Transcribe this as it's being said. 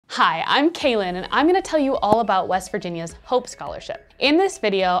Hi, I'm Kaylin, and I'm gonna tell you all about West Virginia's Hope Scholarship. In this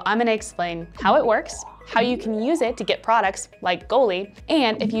video, I'm gonna explain how it works, how you can use it to get products like Goalie,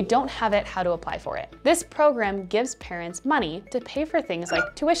 and if you don't have it, how to apply for it. This program gives parents money to pay for things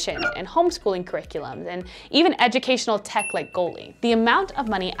like tuition and homeschooling curriculums and even educational tech like Goalie. The amount of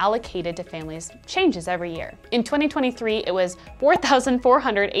money allocated to families changes every year. In 2023, it was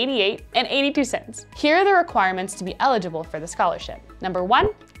 $4,488.82. Here are the requirements to be eligible for the scholarship. Number 1,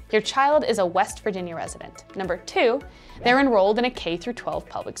 your child is a West Virginia resident. Number 2, they're enrolled in a K-12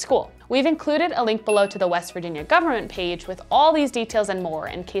 public school. We've included a link below to the West Virginia government page with all these details and more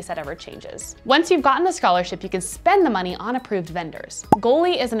in case that ever changes. Once you've gotten the scholarship, you can spend the money on approved vendors.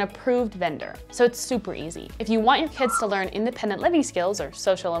 Goalie is an approved vendor, so it's super easy. If you want your kids to learn independent living skills or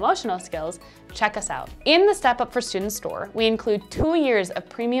social emotional skills, check us out. In the Step Up for Students store, we include 2 years of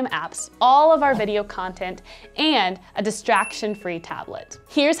premium apps, all of our video content, and a distraction-free tablet.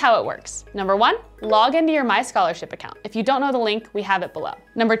 Here's how it works. Number 1, log into your My Scholarship account. If you don't know the link, we have it below.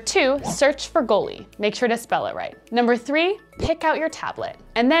 Number 2, search for Goalie. Make sure to spell it right. Number 3, pick out your tablet.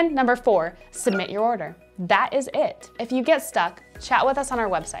 And then number 4, submit your order. That is it. If you get stuck, chat with us on our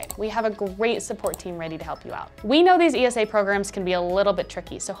website. We have a great support team ready to help you out. We know these ESA programs can be a little bit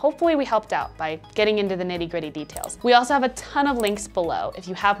tricky, so hopefully we helped out by getting into the nitty-gritty details. We also have a ton of links below if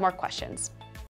you have more questions.